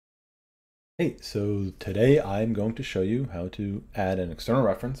Hey, so today I'm going to show you how to add an external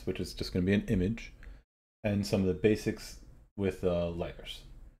reference, which is just going to be an image, and some of the basics with layers.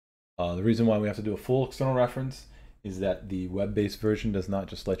 The reason why we have to do a full external reference is that the web-based version does not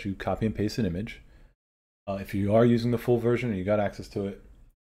just let you copy and paste an image. If you are using the full version and you got access to it,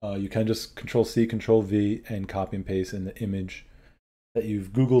 you can just Control-C, Control-V, and copy and paste in the image that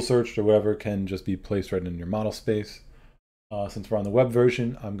you've Google searched or whatever can just be placed right in your model space. Since we're on the web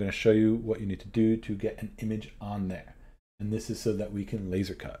version, I'm going to show you what you need to do to get an image on there. And this is so that we can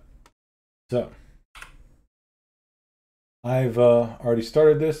laser cut. So I've already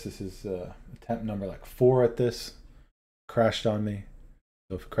started this. This is attempt number like 4 at this. Crashed on me.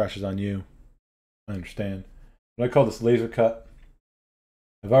 So if it crashes on you, I understand. But I call this laser cut.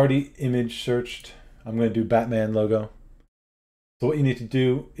 I've already image searched. I'm going to do Batman logo. So what you need to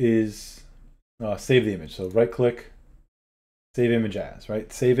do is save the image. So right click, save image as,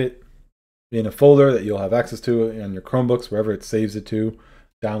 right? Save it in a folder that you'll have access to on your Chromebooks, wherever it saves it to,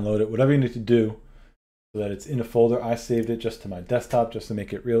 download it, whatever you need to do so that it's in a folder. I saved it just to my desktop just to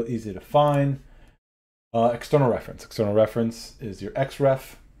make it real easy to find. External reference. External reference is your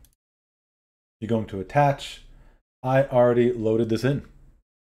Xref. You're going to attach. I already loaded this in.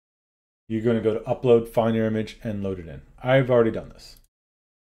 You're going to go to upload, find your image, and load it in. I've already done this.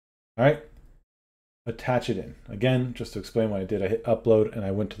 All right. Attach it in. Again, just to explain what I did, I hit upload and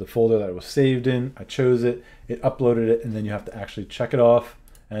I went to the folder that it was saved in. I chose it, it uploaded it, and then you have to actually check it off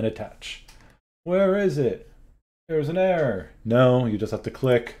and attach. Where is it? There's an error. No, you just have to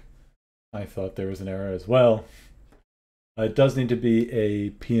click. I thought there was an error as well. It does need to be a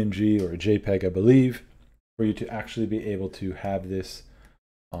PNG or a JPEG, I believe, for you to actually be able to have this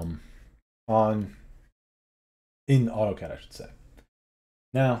in AutoCAD, I should say.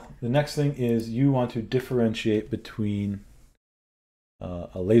 Now, the next thing is you want to differentiate between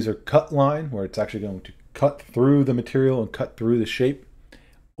a laser cut line, where it's actually going to cut through the material and cut through the shape,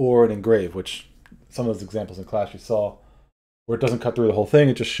 or an engrave, which some of those examples in class you saw, where it doesn't cut through the whole thing,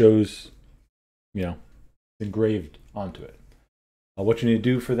 it just shows, engraved onto it. What you need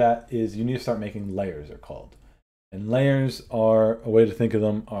to do for that is you need to start making layers, they're called. And layers are, a way to think of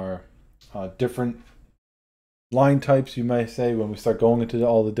them are different line types, you might say. When we start going into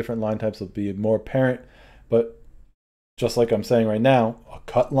all the different line types, it'll be more apparent. But just like I'm saying right now, a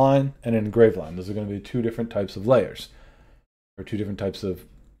cut line and an engraved line, those are going to be 2 different types of layers, or 2 different types of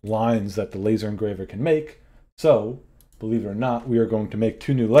lines that the laser engraver can make. So, believe it or not, we are going to make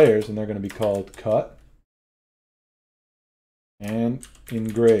 2 new layers, and they're going to be called cut and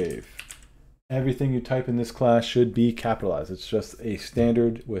engrave. Everything you type in this class should be capitalized. It's just a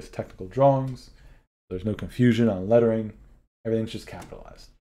standard with technical drawings. There's no confusion on lettering. Everything's just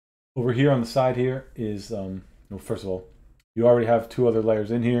capitalized. Over here on the side here is, well, first of all, you already have 2 other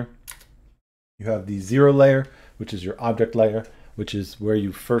layers in here. You have the 0 layer, which is your object layer, which is where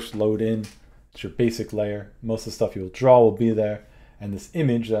you first load in. It's your basic layer. Most of the stuff you'll draw will be there. And this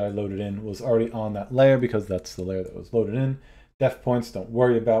image that I loaded in was already on that layer because that's the layer that was loaded in. Def points, don't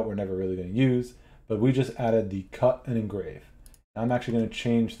worry about, we're never really going to use. But we just added the cut and engrave. Now I'm actually going to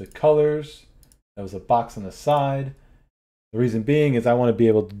change the colors. That was a box on the side. The reason being is I want to be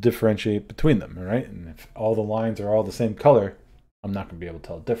able to differentiate between them, all right? And if all the lines are all the same color, I'm not going to be able to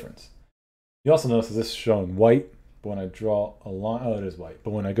tell the difference. You also notice that this is showing white, but when I draw a line, oh, it is white.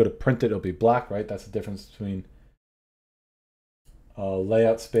 But when I go to print it, it'll be black, right? That's the difference between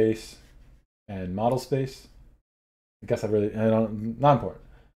layout space and model space. I guess not important.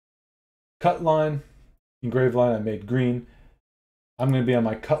 Cut line, engraved line, I made green. I'm going to be on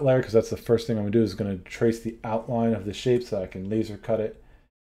my cut layer because that's the first thing I'm going to do is going to trace the outline of the shape so I can laser cut it.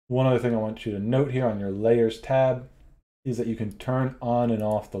 One other thing I want you to note here on your layers tab is that you can turn on and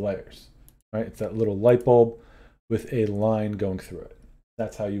off the layers, right? It's that little light bulb with a line going through it.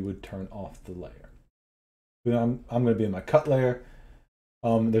 That's how you would turn off the layer. But I'm going to be in my cut layer.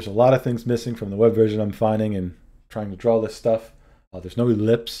 There's a lot of things missing from the web version I'm finding and trying to draw this stuff. There's no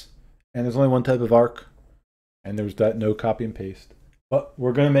ellipse, and there's only one type of arc, and there's that no copy and paste. But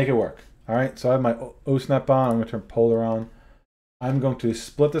we're going to make it work. All right, so I have my O-snap on. I'm going to turn polar on. I'm going to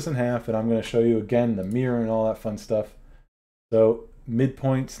split this in half, and I'm going to show you again the mirror and all that fun stuff. So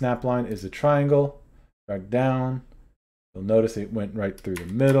midpoint snap line is a triangle. Drag down. You'll notice it went right through the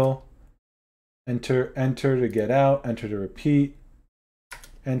middle. Enter to get out. Enter to repeat.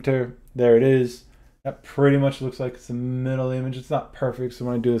 Enter. There it is. That pretty much looks like it's the middle of the image. It's not perfect, so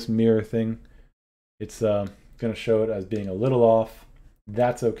when I do this mirror thing, it's going to show it as being a little off.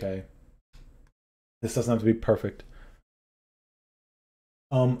 That's okay. This doesn't have to be perfect.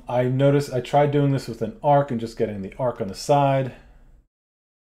 I noticed I tried doing this with an arc and just getting the arc on the side.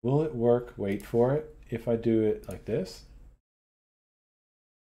 Will it work? Wait for it. If I do it like this?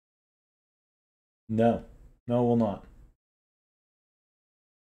 No. No, it will not.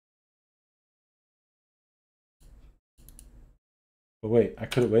 But wait, I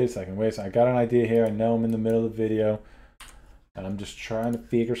could have, wait a second. I got an idea here. I know I'm in the middle of the video and I'm just trying to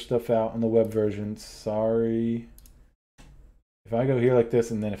figure stuff out on the web version. Sorry. If I go here like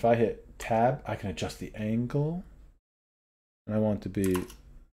this and then if I hit tab, I can adjust the angle. And I want it to be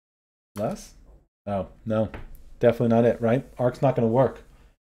less. Oh, no, definitely not it, right? Arc's not going to work.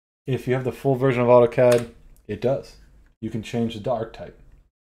 If you have the full version of AutoCAD, it does. You can change the arc type.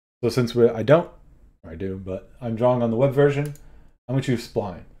 So since I do, but I'm drawing on the web version, I'm going to choose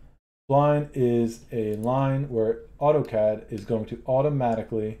Spline. Spline is a line where AutoCAD is going to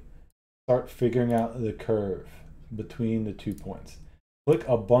automatically start figuring out the curve between the 2 points. Click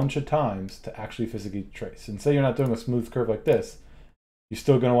a bunch of times to actually physically trace. And say you're not doing a smooth curve like this, you're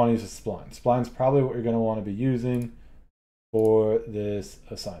still going to want to use a spline. Spline's probably what you're going to want to be using for this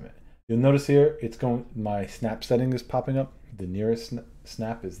assignment. You'll notice here, my snap setting is popping up. The nearest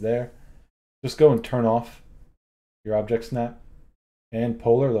snap is there. Just go and turn off your object snap and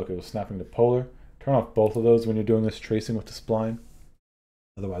polar. Look, it was snapping to polar. Turn off both of those when you're doing this tracing with the spline.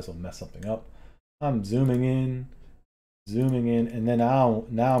 Otherwise, it'll mess something up. I'm zooming in, and then now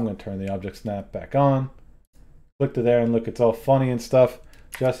I'm going to turn the object snap back on. Click to there and look, it's all funny and stuff.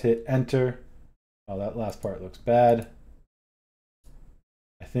 Just hit enter. Oh, that last part looks bad.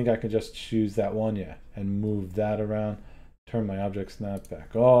 I think I can just choose that one, yeah, and move that around. Turn my object snap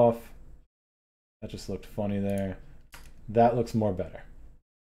back off. That just looked funny there. That looks more better.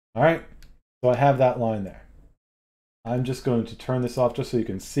 All right, so I have that line there. I'm just going to turn this off just so you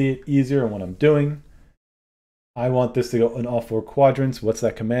can see it easier on what I'm doing. I want this to go in all 4 quadrants. What's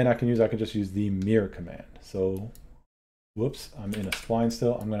that command I can use? I can just use the mirror command. So, whoops, I'm in a spline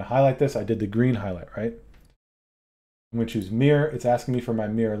still. I'm going to highlight this. I did the green highlight, right? I'm going to choose mirror. It's asking me for my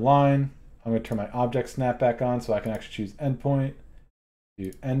mirror line. I'm going to turn my object snap back on so I can actually choose endpoint.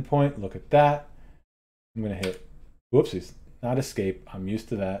 Do endpoint, look at that. I'm going to hit, whoopsies, not escape. I'm used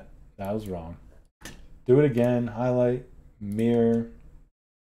to that. That was wrong. Do it again, highlight, mirror,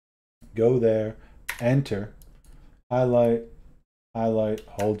 go there, enter, highlight, highlight,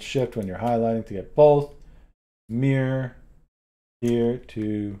 hold shift when you're highlighting to get both, mirror, here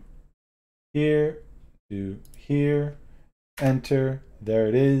to here, to here, enter, there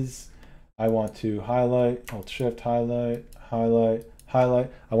it is. I want to highlight, hold shift, highlight, highlight,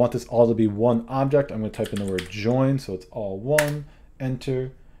 highlight. I want this all to be one object. I'm going to type in the word join so it's all one,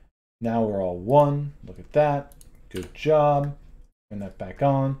 enter. Now we're all one. Look at that. Good job. Turn that back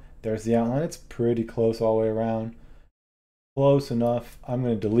on. There's the outline. It's pretty close all the way around. Close enough. I'm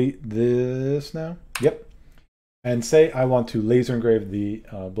going to delete this now. Yep. And say I want to laser engrave the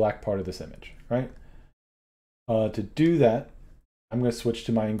black part of this image, right? To do that, I'm going to switch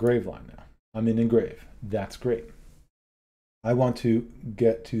to my engrave line now. I'm in engrave. That's great. I want to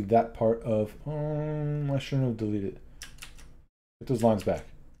get to that part of, I shouldn't have deleted. Get those lines back.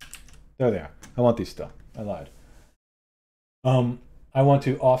 There they are. I want these still. I lied. I want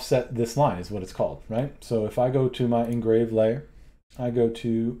to offset this line is what it's called, right? So if I go to my engrave layer, I go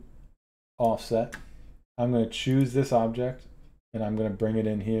to offset. I'm going to choose this object and I'm going to bring it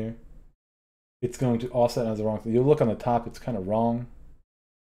in here. It's going to offset as the wrong thing. You'll look on the top, it's kind of wrong.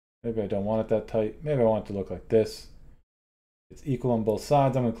 Maybe I don't want it that tight. Maybe I want it to look like this. It's equal on both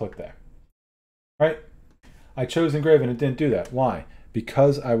sides. I'm going to click there. All right. I chose engrave and it didn't do that. Why?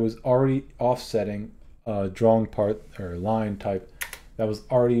 Because I was already offsetting a drawing part or line type that was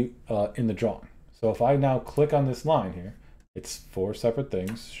already in the drawing. So if I now click on this line here, it's 4 separate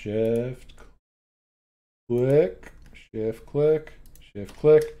things. Shift, click, shift, click, shift,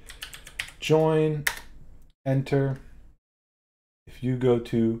 click, join, enter. If you go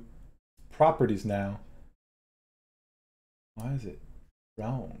to properties now, why is it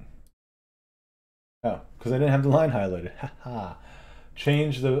wrong? Oh, because I didn't have the line highlighted. Haha.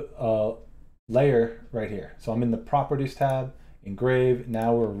 Change the layer right here. So I'm in the properties tab, engrave.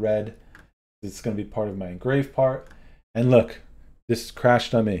 Now we're red. It's going to be part of my engrave part. And look, this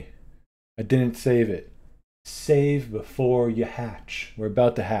crashed on me. I didn't save it. Save before you hatch. We're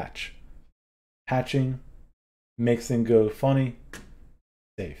about to hatch. Hatching makes things go funny.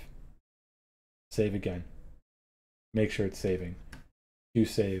 Save. Save again. Make sure it's saving. Q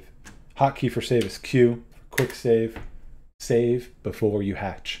save. Hotkey for save is Q. Quick save. Save before you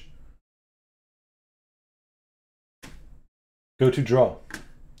hatch. Go to draw.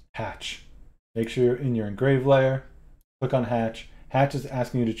 Hatch. Make sure you're in your engrave layer. Click on hatch. Hatch is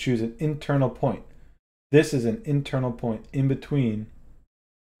asking you to choose an internal point. This is an internal point in between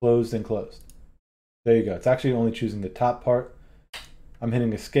closed and closed. There you go. It's actually only choosing the top part. I'm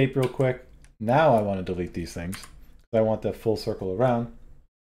hitting escape real quick. Now I want to delete these things. I want the full circle around.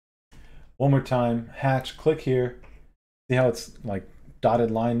 One more time, hatch, click here. See how it's like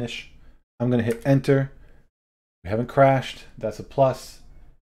dotted line-ish? I'm going to hit enter. We haven't crashed. That's a plus.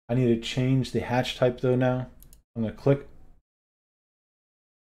 I need to change the hatch type though now. I'm going to click.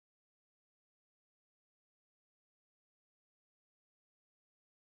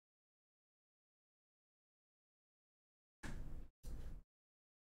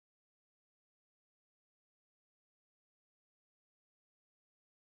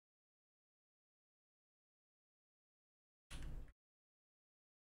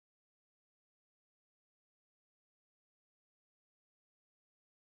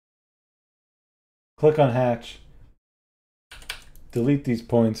 Click on hatch. Delete these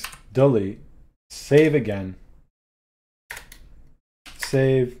points. Delete. Save again.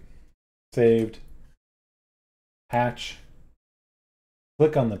 Save. Saved. Hatch.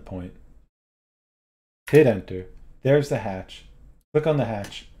 Click on the point. Hit enter. There's the hatch. Click on the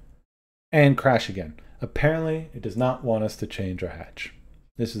hatch. And crash again. Apparently, it does not want us to change our hatch.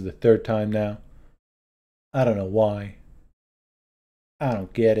 This is the third time now. I don't know why. I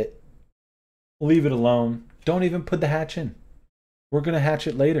don't get it. Leave it alone. Don't even put the hatch in. We're going to hatch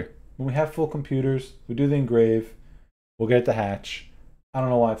it later. When we have full computers, we do the engrave, we'll get the hatch. I don't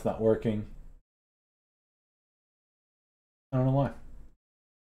know why it's not working. I don't know why.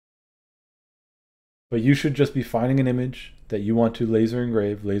 But you should just be finding an image that you want to laser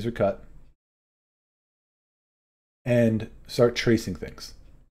engrave, laser cut, and start tracing things.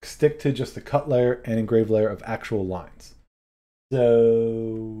 Stick to just the cut layer and engrave layer of actual lines.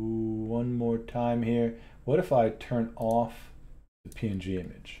 So one more time here. What if I turn off the PNG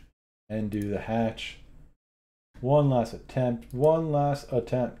image and do the hatch? One last attempt. One last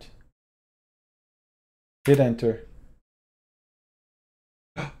attempt. Hit enter.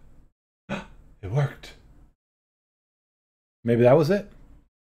 It worked. Maybe that was it.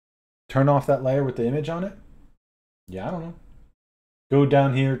 Turn off that layer with the image on it. Yeah, I don't know. Go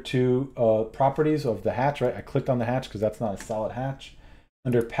down here to properties of the hatch, right? I clicked on the hatch because that's not a solid hatch.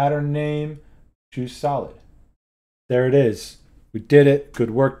 Under pattern name, choose solid. There it is. We did it.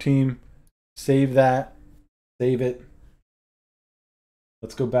 Good work, team. Save that. Save it.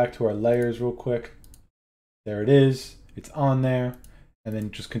 Let's go back to our layers real quick. There it is. It's on there. And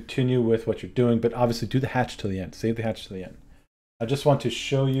then just continue with what you're doing. But obviously do the hatch till the end. Save the hatch till the end. I just want to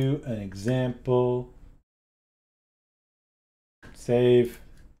show you an example. Save.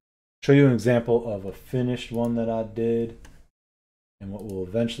 Show you an example of a finished one that I did. And what we'll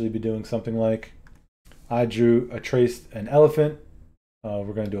eventually be doing something like. I traced an elephant.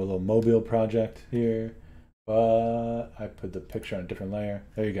 We're going to do a little mobile project here. But I put the picture on a different layer.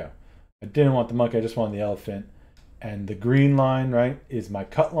 There you go. I didn't want the monkey. I just wanted the elephant. And the green line, right, is my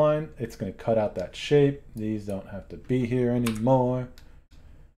cut line. It's going to cut out that shape. These don't have to be here anymore.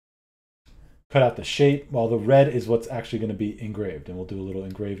 Cut out the shape, while the red is what's actually going to be engraved. And we'll do a little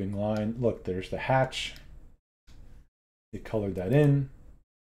engraving line. Look, there's the hatch. They colored that in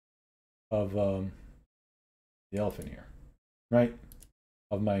of the elephant here, right,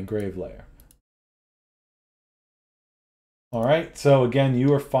 of my engraved layer. All right, so again,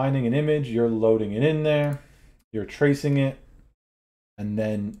 you are finding an image, you're loading it in there, you're tracing it, and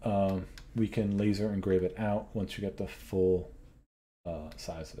then we can laser engrave it out once you get the full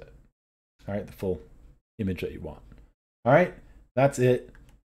size of it. All right, the full image that you want. All right, that's it.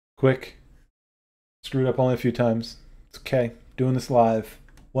 Quick. Screwed up only a few times. It's okay. Doing this live.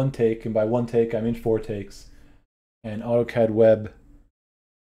 One take, and by one take, I mean 4 takes. And AutoCAD Web,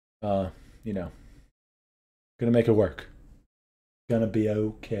 you know, gonna make it work. Gonna be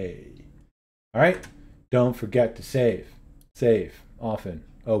okay. All right. Don't forget to save. Save often,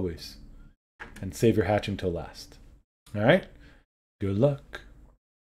 always. And save your hatching till last. All right. Good luck.